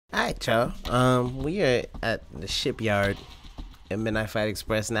Alright, y'all. We are at the Shipyard in Midnight Fight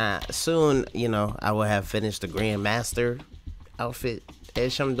Express. Now, soon, I will have finished the Grandmaster outfit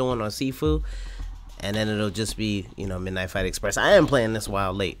ish I'm doing on Sifu. And then it'll just be, Midnight Fight Express. I am playing this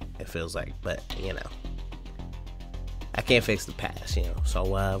while late, it feels like. But, I can't fix the past,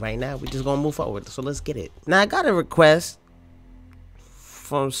 So, right now, we're just gonna move forward. So, let's get it. Now, I got a request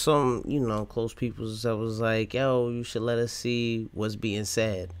from some, close people that was like, yo, you should let us see what's being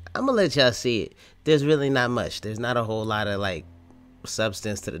said. I'm gonna let y'all see it. There's really not much. There's not a whole lot of,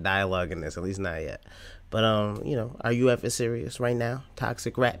 substance to the dialogue in this, at least not yet. But, are you ever serious right now?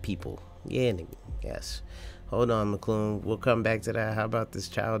 Toxic rat people. Yeah, nigga. Yes. Hold on, McClune. We'll come back to that. How about this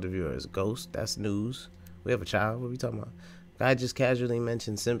child of yours? Ghost? That's news. We have a child? What are we talking about? Guy just casually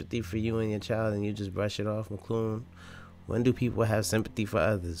mentioned sympathy for you and your child, and you just brush it off, McClune. When do people have sympathy for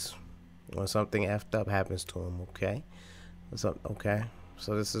others? When something effed up happens to them, okay? What's up? Okay.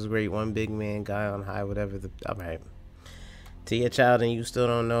 So this is great. One big man, guy on high, whatever. All right. To your child and you still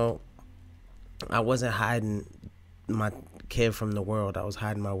don't know, I wasn't hiding my kid from the world. I was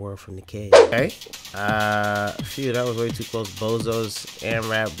hiding my world from the kid. Okay. Phew, that was way too close. Bozos and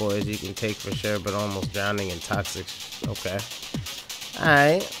rat boys you can take for sure, but almost drowning in toxic. Okay.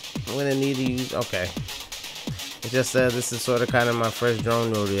 Alright. I'm gonna need to use. Okay. It just said this is sort of kind of my first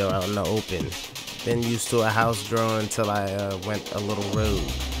drone rodeo out in the open. Been used to a house drone until I went a little rogue.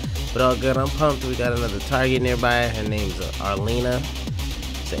 But all good, I'm pumped. We got another target nearby. Her name's Arlena.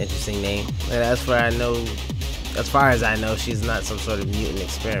 It's an interesting name. And as far as I know, she's not some sort of mutant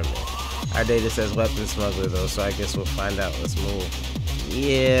experiment. Our data says weapon smuggler though, so I guess we'll find out. Let's move.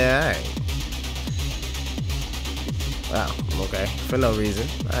 Yeah, alright. Wow, okay. For no reason.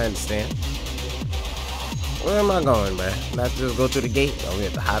 I understand. Where am I going, man? Not just go through the gate? Oh, we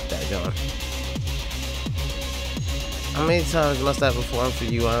have to hop that, John. How many times must I perform for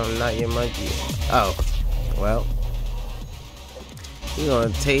you? I'm not your monkey. Oh, well. You gonna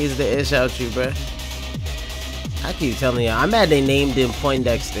tase the ish out you, bruh. I keep telling you, I'm mad they named him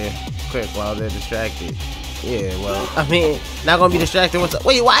Poindexter quick while they're distracted. Yeah, well, I mean, not gonna be distracted. What's up?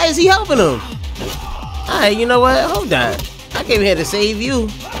 Wait, why is he helping him? Alright, you know what? Hold that. I came here to save you.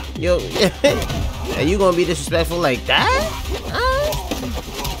 Yo, and you gonna be disrespectful like that?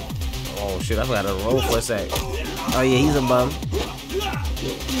 Oh shit, I forgot to roll for a sec. Oh yeah, he's a bum.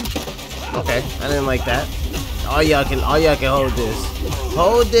 Okay, I didn't like that. All y'all can hold this.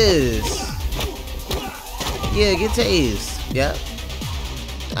 Hold this. Yeah, get tased. Yeah.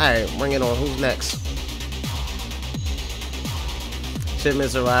 Alright, bring it on. Who's next?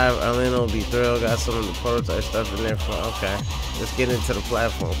 Shipments arrive. Arlena will be thrilled. Got some of the prototype stuff in there for. Okay. Let's get into the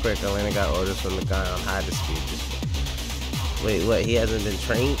platform quick. Arlena got orders from the guy on high speed. Wait, what? He hasn't been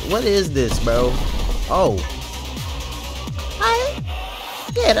trained? What is this, bro? Oh. Alright.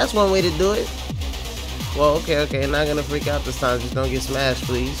 Yeah, that's one way to do it. Well, okay. Not gonna freak out this time. Just don't get smashed,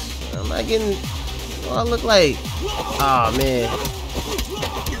 please. I'm not getting. What I look like? Oh man.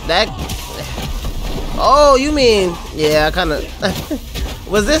 That. Oh, you mean? Yeah, I kind of.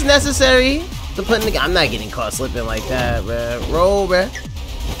 Was this necessary to put in the? I'm not getting caught slipping like that, bruh. Roll, bruh.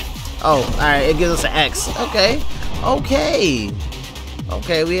 Oh, all right. It gives us an X. Okay.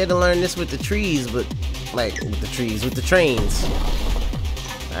 We had to learn this with the trees, but with the trains.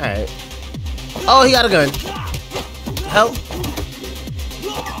 All right. Oh, he got a gun. Help.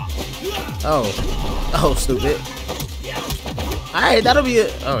 Oh, stupid. Alright, that'll be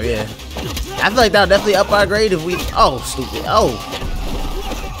it. Oh, yeah. I feel like that'll definitely up our grade if we... Oh, stupid. Oh.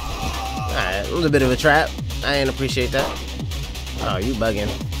 Alright, it was a bit of a trap. I didn't appreciate that. Oh, you bugging.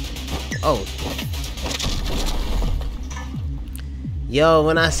 Oh. Yo,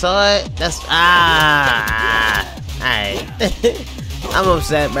 when I saw it, that's... Alright. I'm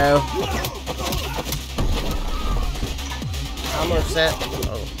upset, bro. I'm upset.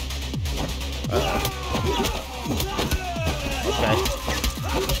 Oh. Okay.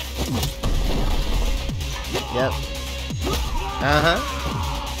 Yep.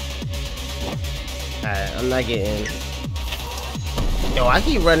 Alright, I'm not getting. Yo, I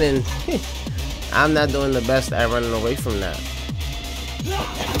keep running. I'm not doing the best at running away from that.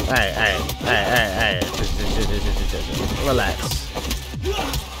 Alright. Just relax.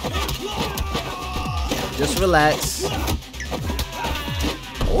 Just relax.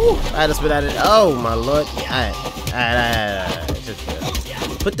 Ooh, I just spit at it. Oh my lord. Alright. Just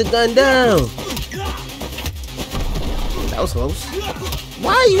put the gun down. That was close.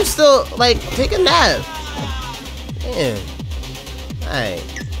 Why are you still take a nap? Man.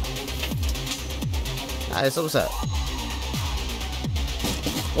 Alright, so what's up?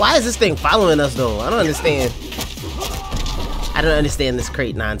 Why is this thing following us though? I don't understand. I don't understand this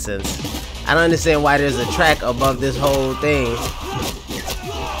crate nonsense. I don't understand why there's a track above this whole thing.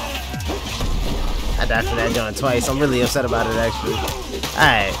 I died for that joint twice. I'm really upset about it, actually.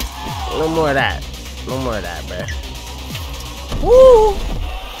 Alright. No more of that. No more of that, bruh. Woo!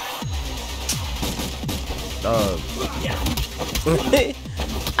 Dog.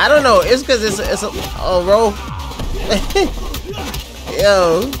 I don't know. It's because it's a roll.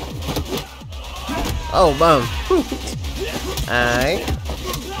 Yo. Oh, bum. Alright.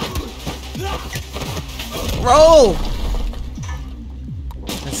 Roll!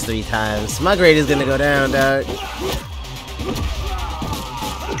 That's 3 times. My grade is gonna go down, dog.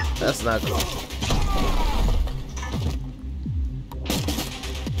 That's not cool.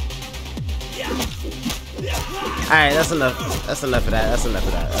 Alright, that's enough. That's enough of that. That's enough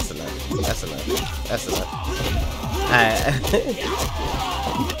of that. That's enough. That's enough. That's enough. Alright.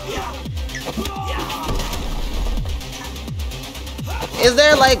 Is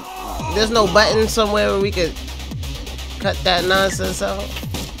there like, there's no button somewhere where we could cut that nonsense out?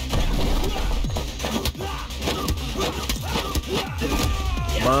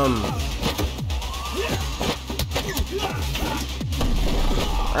 Bum.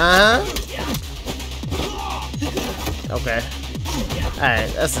 Uh-huh. Okay.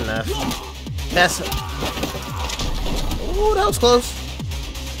 Alright, that's enough. That's... Ooh, that was close.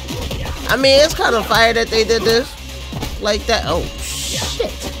 I mean, it's kind of fire that they did this. Like that. Oh,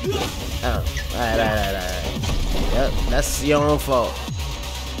 shit. Oh, alright. Yep, that's your own fault.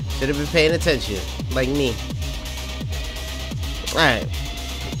 Should have been paying attention. Like me. Alright.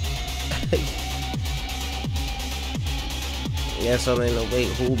 Yeah, so then, wait,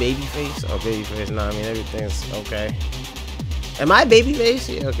 who, babyface? Oh, babyface. No, I mean, everything's okay. Am I babyface?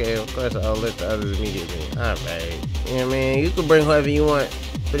 Yeah, okay, of course, I'll let the others immediately. Alright. You know what I mean? You can bring whoever you want.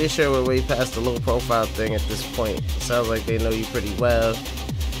 Pretty sure we're way past the low profile thing at this point. It sounds like they know you pretty well.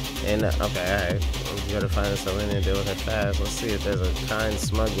 And, okay, alright. You gotta find us a lane and deal with it fast. Let's see if there's a kind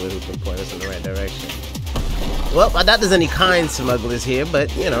smuggler who can point us in the right direction. Well, I doubt there's any kind smugglers here,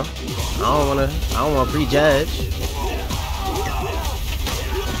 but, you know, I don't wanna prejudge.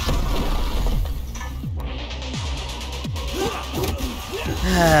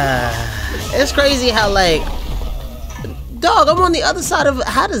 It's crazy how, like, dog, I'm on the other side of it.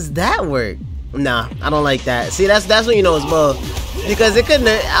 How does that work? Nah, I don't like that. See, that's when you know it's bull. Because it couldn't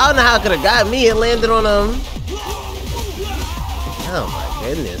have, I don't know how it could have got me. It landed on oh my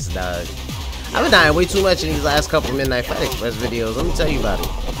goodness, dog. I've been dying way too much in these last couple Midnight Fight Express videos. Let me tell you about it.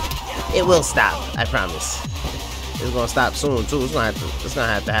 It will stop, I promise. It's gonna stop soon too. It's gonna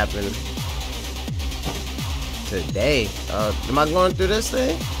have to happen today. Am I going through this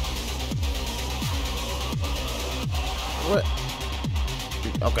thing? What?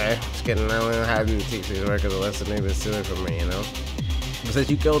 Okay, just kidding. I don't have to teach these workers a lesson. Maybe it's too late for me, you know. But since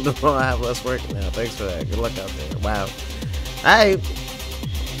you killed them all, I have less work now. Thanks for that. Good luck out there. Wow. Alright.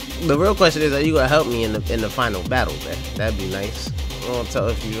 The real question is, are you gonna help me in the final battle, man? That'd be nice. I won't tell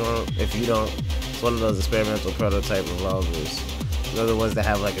if you don't. It's one of those experimental prototype revolvers. They're the ones that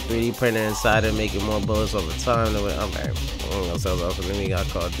have like a 3D printer inside and making more bullets over time. Okay, I'm gonna sell those, and then we got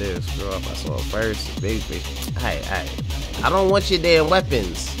called this. Screw up, I saw it first. Baby. Alright. I don't want your damn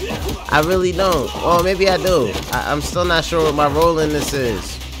weapons. I really don't. Well, maybe I do. I'm still not sure what my role in this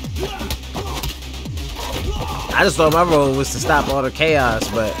is. I just thought my role was to stop all the chaos,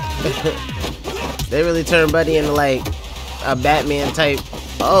 but they really turned Buddy into like a Batman type.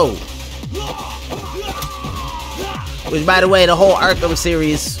 Oh. Which, by the way, the whole Arkham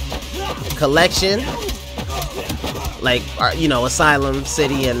series collection, like, you know, Asylum,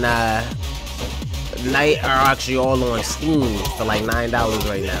 City, and Night are actually all on Steam for like $9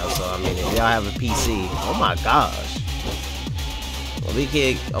 right now. So, I mean, if y'all have a PC, oh my gosh. Well, we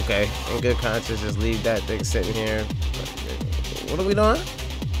can't, okay, in good conscience, just leave that thing sitting here. What are we doing?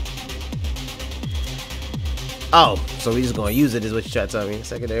 Oh, so we just gonna use it is what you try to tell me.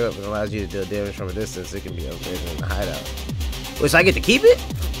 Secondary weapon allows you to deal damage from a distance. It can be upgraded in the hideout. Which, I get to keep it?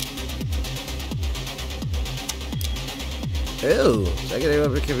 Ew, secondary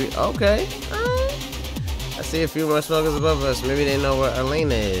weapon can be, okay. I see a few more smugglers above us. Maybe they know where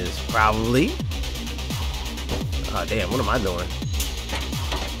Elena is. Probably. Oh, damn, what am I doing?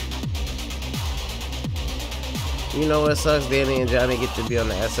 You know what sucks? Danny and Johnny get to be on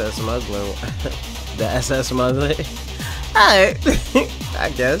the SS Smuggler. The SS Smuggler. Alright.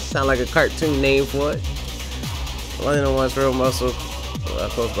 I guess. Sound like a cartoon name for it. One of the ones real muscle.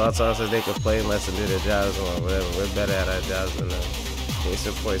 Coach Baltar says they can play less and do their jobs or whatever. We're better at our jobs than them. They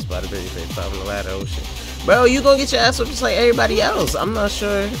support spotted babyface top in the ladder ocean. Bro, you gonna get your ass up just like everybody else. I'm not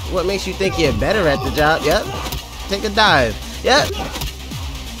sure what makes you think you're better at the job. Yep. Take a dive. Yep.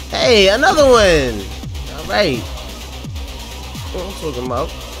 Hey, another one. All right. What I'm talking about.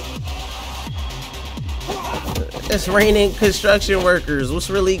 It's raining construction workers. What's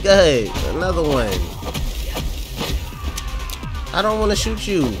really good? Another one. I don't want to shoot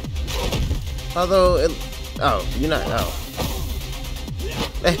you. Although, oh, you're not. Oh.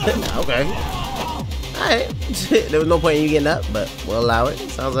 Okay. Alright. There was no point in you getting up, but we'll allow it.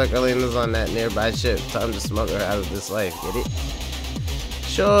 Sounds like Elena's on that nearby ship. Time to smuggle her out of this life. Get it?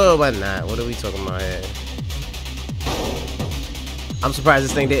 Sure, why not? What are we talking about here? I'm surprised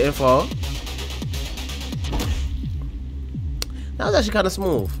this thing didn't fall. That was actually kind of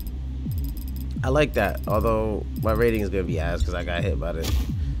smooth. I like that. Although my rating is gonna be ass because I got hit by it.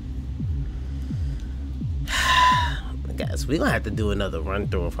 Guys, we're gonna have to do another run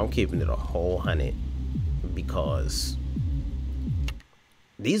through if I'm keeping it a whole 100, because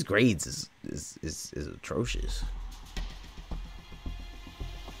these grades is atrocious.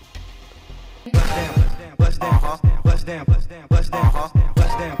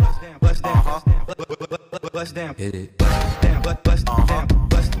 Hit it.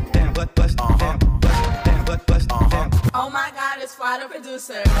 Oh my God, it's Fly the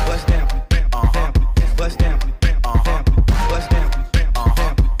producer. Bust down.